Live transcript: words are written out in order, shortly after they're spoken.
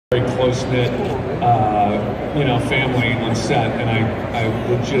very close-knit, family on set, and I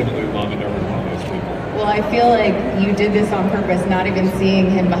legitimately love every one of those people. Well, I feel like you did this on purpose, not even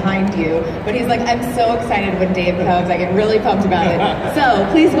seeing him behind you, but he's like, I'm so excited when Dave comes. I get really pumped about it. So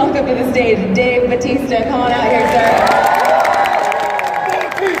please welcome to the stage, Dave Bautista. Come on out here, sir.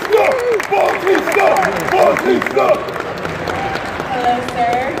 Bautista! Hello,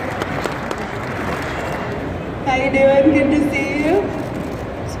 sir. How you doing? Good to see you.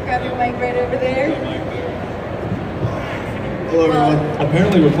 Just grab your mic right over there. Hello, everyone.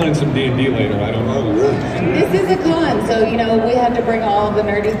 Apparently we're playing some D&D later, I don't know. This is a con, so we had to bring all the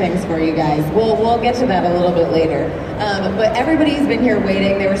nerdy things for you guys. We'll get to that a little bit later. But everybody's been here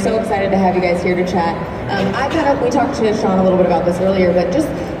waiting. They were so excited to have you guys here to chat. We talked to Sean a little bit about this earlier, but just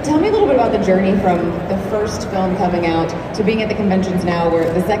tell me a little bit about the journey from the first film coming out to being at the conventions now,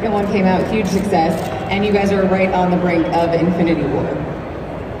 where the second one came out, huge success, and you guys are right on the brink of Infinity War.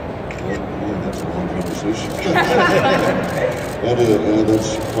 That's a long conversation.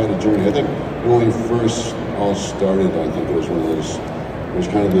 That's quite a journey. I think when we first all started, I think it was one of those, it was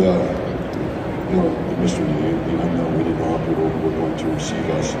kind of the mystery, the unknown. We didn't know how people were going to receive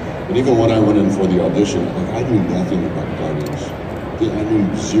us. And even when I went in for the audition, I knew nothing about Guardians. I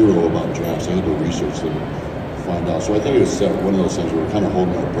knew zero about drafts. I had to research them to find out. So I think it was one of those things where we were kind of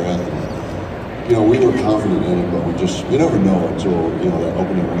holding our breath. And, we were confident in it, but you never know until, that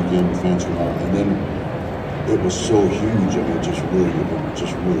opening weekend, fans come out. And then it was so huge. I mean, it just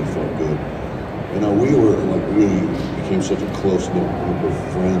really felt good. And we were really became such a close-knit group of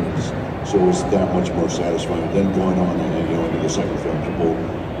friends. So it was that much more satisfying. Then going on into the second film, people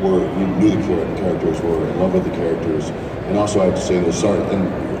knew the characters, were in love with the characters. And also I have to say this, sorry, and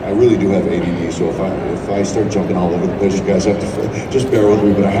I really do have ADD, so if I start jumping all over the place, you guys have to just bear with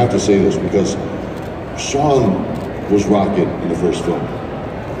me, but I have to say this because Sean was Rocket in the first film.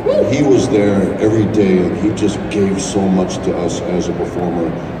 He was there every day, and he just gave so much to us as a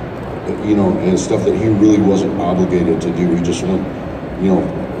performer, and stuff that he really wasn't obligated to do. He just went,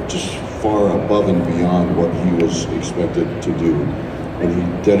 just far above and beyond what he was expected to do. And he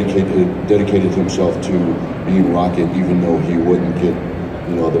dedicated himself to being Rocket, even though he wouldn't get,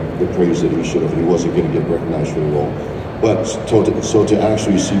 the praise that he should have. He wasn't going to get recognized for the role. But so to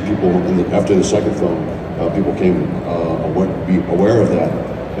actually see people after the second film, people came be aware of that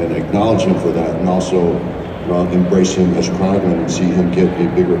and acknowledge him for that, and also embrace him as Kraglin and see him get a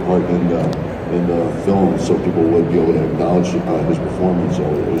bigger part in the film, so people would be able to acknowledge his performance. So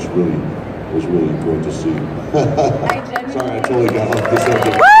it was really great to see. Sorry, I totally got off the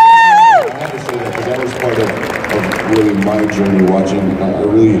subject. I had to say that because that was part of really my journey watching. I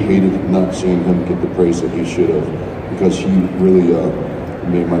really hated not seeing him get the praise that he should have, because he really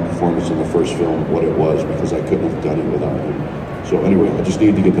made my performance in the first film what it was, because I couldn't have done it without him. So anyway, I just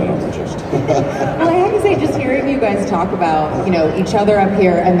needed to get that off my chest. Well, I have to say, just hearing you guys talk about, each other up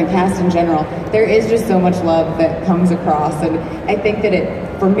here and the cast in general, there is just so much love that comes across. And I think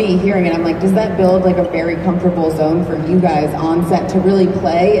that for me, hearing it, I'm like, does that build a very comfortable zone for you guys on set to really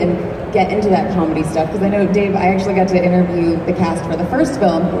play and get into that comedy stuff? Because I know, Dave, I actually got to interview the cast for the first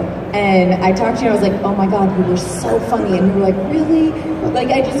film, and I talked to you, I was like, oh my God, you were so funny. And you were like, really?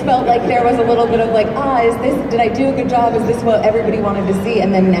 I just felt like there was a little bit of did I do a good job? Is this what everybody wanted to see?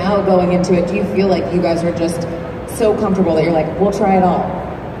 And then now going into it, do you feel like you guys are just so comfortable that you're like, we'll try it all?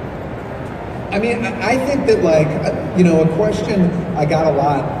 I mean, I think that a question I got a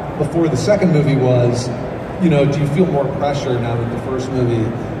lot before the second movie was, do you feel more pressure now that the first movie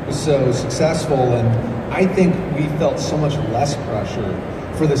was so successful? And I think we felt so much less pressure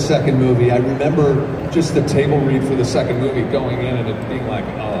for the second movie. I remember just the table read for the second movie, going in and it being like,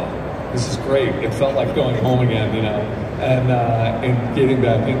 oh, this is great. It felt like going home again, and getting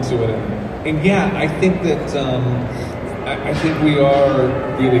back into it. And yeah, I think that I think we are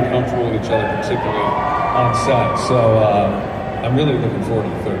really comfortable with each other, particularly on set. So I'm really looking forward to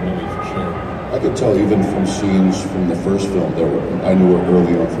the third movie for sure. I could tell even from scenes from the first film that I knew were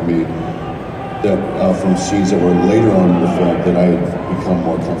early on for me, that from scenes that were later on in the film, that I had become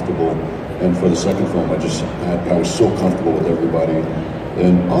more comfortable. And for the second film, I was so comfortable with everybody.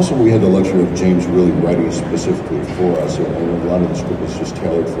 And also we had the luxury of James really writing specifically for us, and a lot of the script was just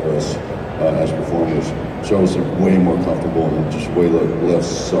tailored for us as performers. So I was way more comfortable and just way less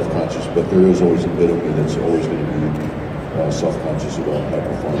self-conscious. But there is always a bit of me that's always going to be self-conscious about my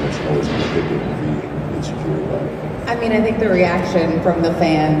performance, and always going to pick it and be insecure about it. I mean, I think the reaction from the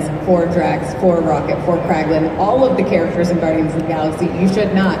fans for Drax, for Rocket, for Kraglin, all of the characters in Guardians of the Galaxy, you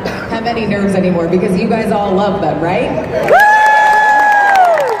should not have any nerves anymore, because you guys all love them, right?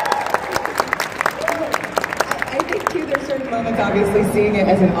 I think too, there's certain moments obviously seeing it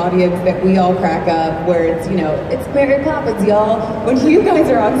as an audience that we all crack up, where it's, you know, it's Mary Poppins, y'all. When you guys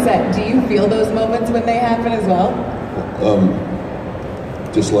are on set, do you feel those moments when they happen as well?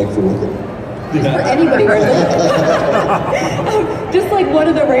 Just like the weather. For anybody, really. Just like one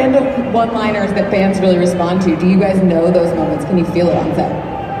of the random one-liners that fans really respond to. Do you guys know those moments? Can you feel it on set?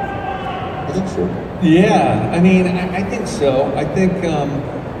 I think so. Yeah, I mean, I think so. I think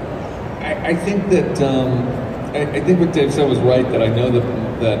I think that I think what Dave said was right. That I know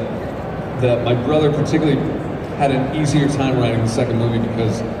that my brother particularly had an easier time writing the second movie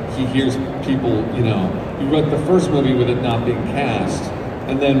because he hears people. You know, he wrote the first movie with it not being cast,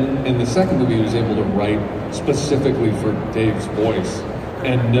 and then in the second movie he was able to write specifically for Dave's voice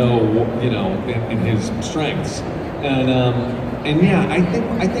and know, you know, in his strengths. And yeah,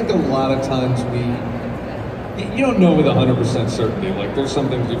 I think a lot of times you don't know with 100% certainty. Like, there's some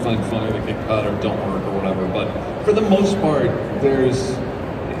things you find funny that get cut or don't work or whatever. But for the most part, there's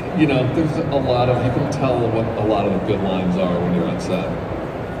a lot of, you can tell what a lot of the good lines are when you're on set.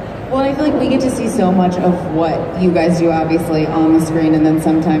 Well, I feel like we get to see so much of what you guys do, obviously, on the screen, and then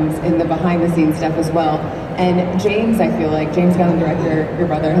sometimes in the behind-the-scenes stuff as well. And James, I feel like, James Gunn, the director, your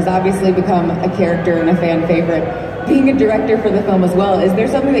brother, has obviously become a character and a fan favorite. Being a director for the film as well, is there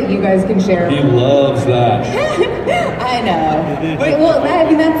something that you guys can share? He loves that. I know. But, well, I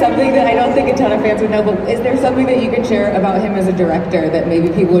mean, that's something that I don't think a ton of fans would know, but is there something that you can share about him as a director that maybe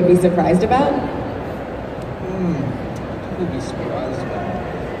people would be surprised about? People would be surprised about.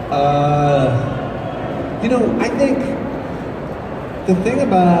 You know, I think the thing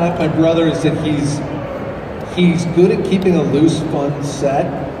about my brother is that he's good at keeping a loose, fun set,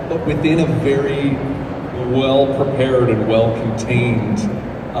 but within a very well-prepared and well-contained,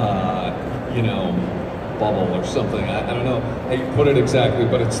 you know, bubble or something. I don't know how you put it exactly,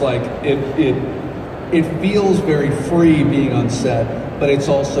 but it's like, it feels very free being on set, but it's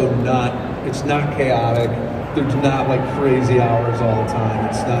also not, it's not chaotic. There's not like crazy hours all the time.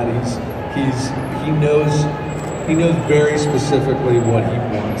 It's not, he knows very specifically what he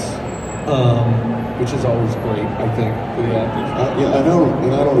wants. Which is always great, I think, for the actors. Yeah, I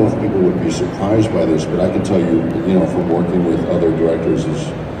don't know if people would be surprised by this, but I can tell you, you know, from working with other directors,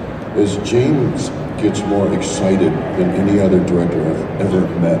 is James gets more excited than any other director I've ever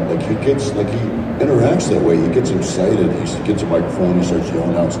met. Like he interacts that way. He gets excited. He gets a microphone. He starts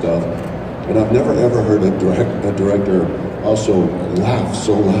yelling out stuff. And I've never ever heard a director also laugh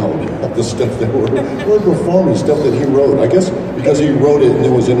so loud at the stuff that we're performing, stuff that he wrote. I guess because he wrote it and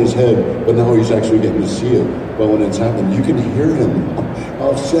it was in his head, but now he's actually getting to see it. But when it's happening, you can hear him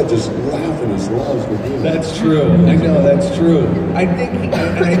off set just laughing his loves with him. That's true. I know, that's true. I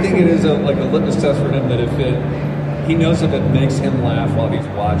think it is like a litmus test for him that he knows if it makes him laugh while he's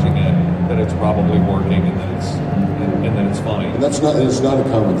watching it, that it's probably working and that it's funny. And it's not a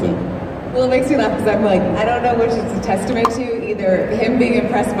common thing. Well, it makes me laugh because I'm like, I don't know which it's a testament to, either him being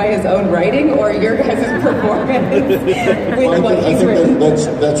impressed by his own writing or your guys' performance with what he's written.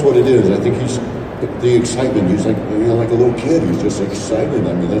 That's what it is. I think he's the excitement. He's like, you know, like a little kid. He's just excited.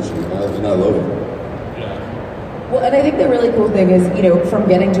 I mean, and I love it. Well, and I think the really cool thing is, you know, from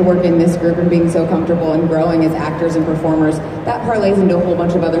getting to work in this group and being so comfortable and growing as actors and performers, that parlays into a whole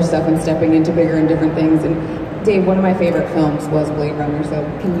bunch of other stuff and stepping into bigger and different things. And Dave, one of my favorite films was Blade Runner, so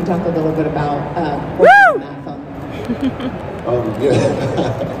can you talk a little bit about working on that film? Yeah,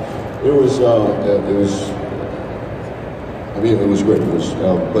 it was. I mean, it was great. It was,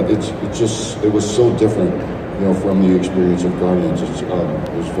 but it was so different, you know, from the experience of Guardians. It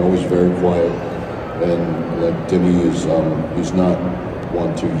was always very quiet, and like Demi is, he's not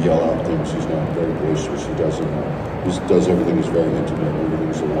one to yell out things. He's not very boisterous. He does everything is very intimate.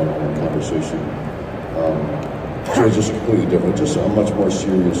 Everything's a one-on-one conversation. So it's just completely different. Just a much more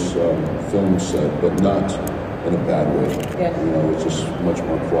serious film set, but not in a bad way. Yeah. You know, it's just much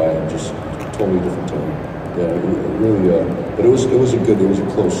more quiet, just totally different tone. Yeah, it really. But it was a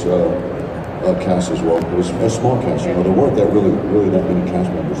close cast as well. It was a small cast. You know, there weren't really that many cast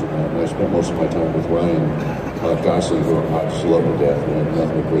members in that. And I spent most of my time with Ryan Gosling, who I just love to death. And I have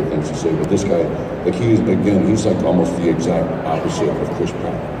nothing but great things to say. But this guy, like he's like almost the exact opposite of Chris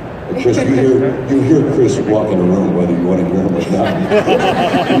Pratt. Chris, you hear Chris walk in a room, whether you want to hear him or not.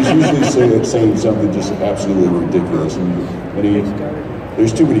 He's usually saying something just absolutely ridiculous.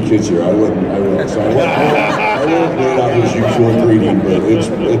 There's too many kids here. I won't lay out his usual greeting, but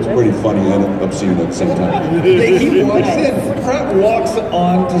it's pretty funny and obscene at the same time. Pratt walks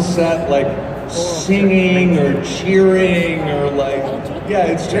onto set like singing or cheering or like, yeah,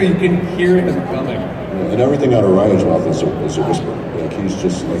 it's true. You can hear him coming. And everything out of Ryan's mouth is a whisper. Like he's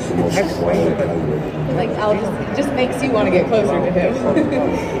just like the most quiet guy. Like Al just makes you want to get closer to him.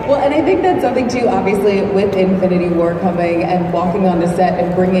 Well, and I think that's something too, obviously, with Infinity War coming and walking on the set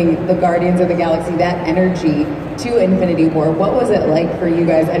and bringing the Guardians of the Galaxy, that energy to Infinity War. What was it like for you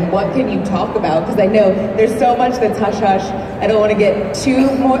guys, and what can you talk about? Because I know there's so much that's hush-hush. I don't want to get too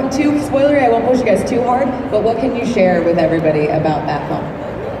spoilery. I won't push you guys too hard, but what can you share with everybody about that film?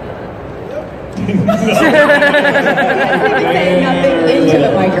 Say nothing into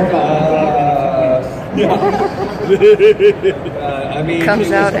the microphone. I mean,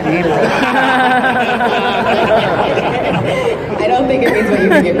 comes out in April. I don't think it means what you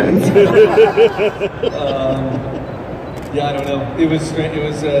think it means. Yeah, I don't know. It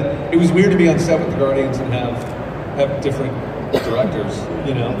was weird to be on set with the Guardians and have different directors,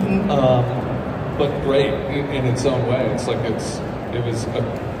 you know. But great in its own way. It's like it was a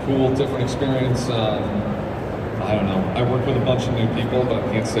cool, different experience. I don't know. I worked with a bunch of new people, but I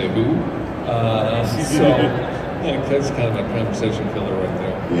can't say who. So yeah, that's kind of a conversation killer right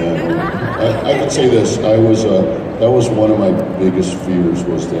there. Yeah, I could say this. That was one of my biggest fears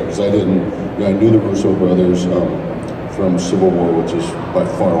was that because I knew the Russo brothers from Civil War, which is by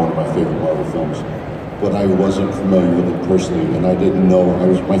far one of my favorite Marvel films, but I wasn't familiar with it personally, and I didn't know.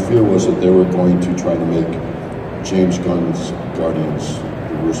 My fear was that they were going to try to make James Gunn's Guardians,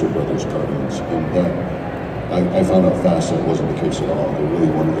 the Russo brothers' Guardians, and that. I found out fast that wasn't the case at all. They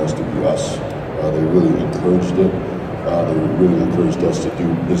really wanted us to be us. They really encouraged it. They really encouraged us to do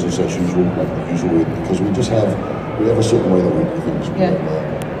business as usual, like the usual way, because we have a certain way that we do things. We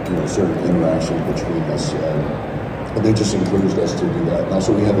have a certain interaction between us, and they just encouraged us to do that. And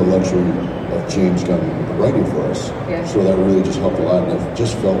also, we had the luxury of James Gunn writing for us, so that really just helped a lot. And it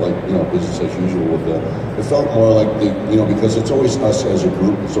just felt like business as usual. It felt more like because it's always us as a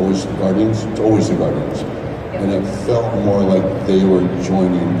group. It's always the Guardians. It's always the Guardians. And it felt more like they were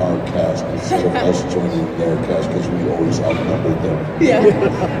joining our cast instead of us joining their cast because we always outnumbered them. Yeah.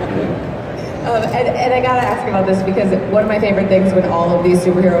 And I gotta ask about this because one of my favorite things when all of these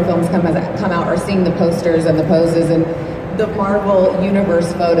superhero films come out are seeing the posters and the poses and the Marvel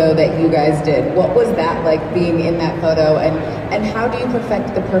Universe photo that you guys did. What was that like being in that photo, and how do you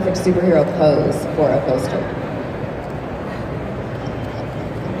perfect the perfect superhero pose for a poster?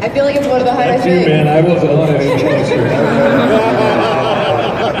 I feel like it's one of the hardest things. Man, I wasn't on any poster.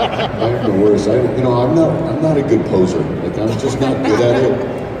 I'm the worst. I'm not a good poser. Like I'm just not good at it.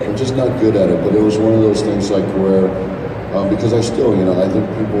 I'm just not good at it. But it was one of those things like where, because I still, I think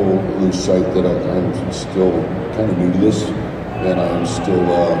people lose sight that I'm still kind of new to this, and I'm still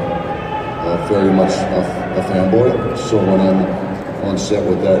very much a fanboy. So when I'm on set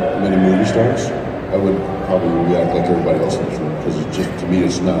with that many movie stars, I would probably react like everybody else in this room because it's just, to me,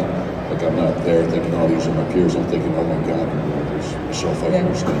 it's not like I'm not there thinking, oh, these are my peers. I'm thinking, oh my God, there's Michelle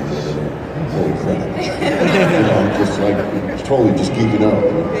Pfeiffer standing over there. Holy crap. Just like, totally just geeking out.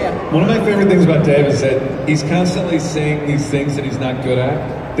 One of my favorite things about Dave is that he's constantly saying these things that he's not good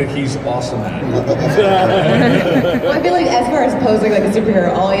at, that he's awesome at. Well, I feel like as far as posing like a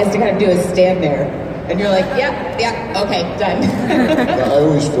superhero, all he has to kind of do is stand there. And you're like, yeah, okay, done. I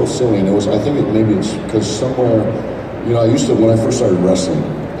always feel silly, and I think maybe it's because somewhere, I used to, when I first started wrestling,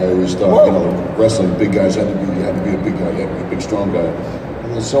 I always thought, wrestling, big guys had to be a big guy, you had to be a big, strong guy.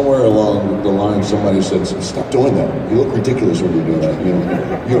 And then somewhere along the line, somebody said, stop doing that. You look ridiculous when you do that.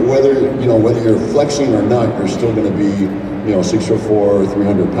 Whether you're flexing or not, you're still going to be, 6'4",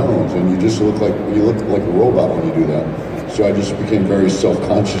 300 pounds, and you look like a robot when you do that. So I just became very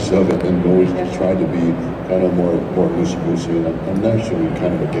self-conscious of it and always tried to be kind of more loosey-goosey. And I'm naturally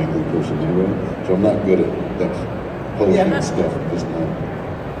kind of a gangly person anyway, so I'm not good at that posing and stuff. Just not.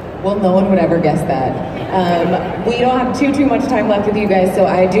 Well, no one would ever guess that. We don't have too much time left with you guys, so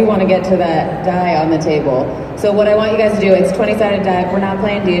I do want to get to that die on the table. So what I want you guys to do, it's 20-sided die. We're not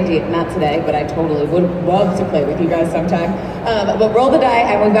playing D&D, not today, but I totally would love to play with you guys sometime. But roll the die,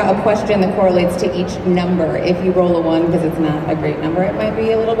 and we've got a question that correlates to each number. If you roll a 1, because it's not a great number, it might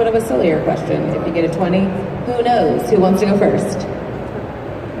be a little bit of a sillier question. If you get a 20, who knows? Who wants to go first?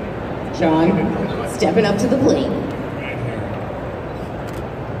 Sean, stepping up to the plate.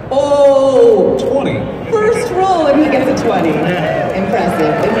 Oh! 20. First roll, and he gets a 20.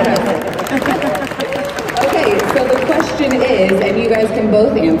 Impressive. Okay, so the question is, and you guys can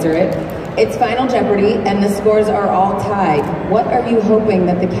both answer it, it's Final Jeopardy, and the scores are all tied. What are you hoping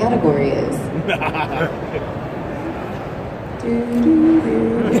that the category is?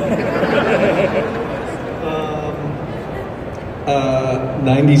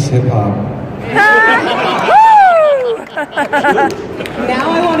 90s hip-hop.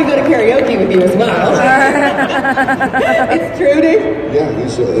 Now I want to go to karaoke with you as well. It's true, Dave? Yeah,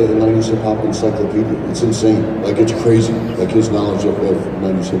 he's a 90s hip hop encyclopedia. It's insane. Like, it's crazy. Like, his knowledge of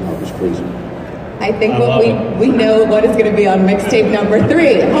 90s hip hop is crazy. I think we know what is going to be on mixtape number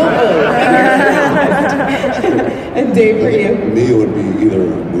 3, hopefully. And Dave, for you? Me, it would be either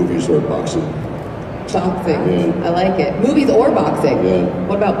movies or boxing. Boxing. Yeah. I like it. Movies or boxing? Yeah.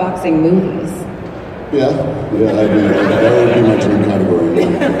 What about boxing movies? Yeah, that would be my dream category.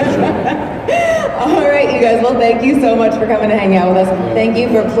 Yeah, All right, you guys. Well, thank you so much for coming to hang out with us. Thank you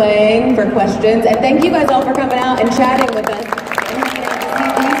for playing, for questions, and thank you guys all for coming out and chatting with us. And hanging out to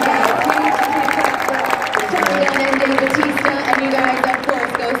see these guys, Gunn and Bautista, and you guys, of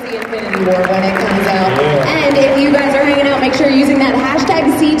course, go see Infinity War when it comes out. And if you guys are hanging out, make sure you're using that hashtag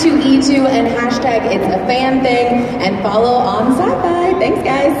C2E2 and hashtag It's a Fan Thing, and follow on Sci-Fi. Thanks,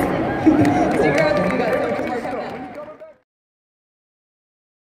 guys. See you guys.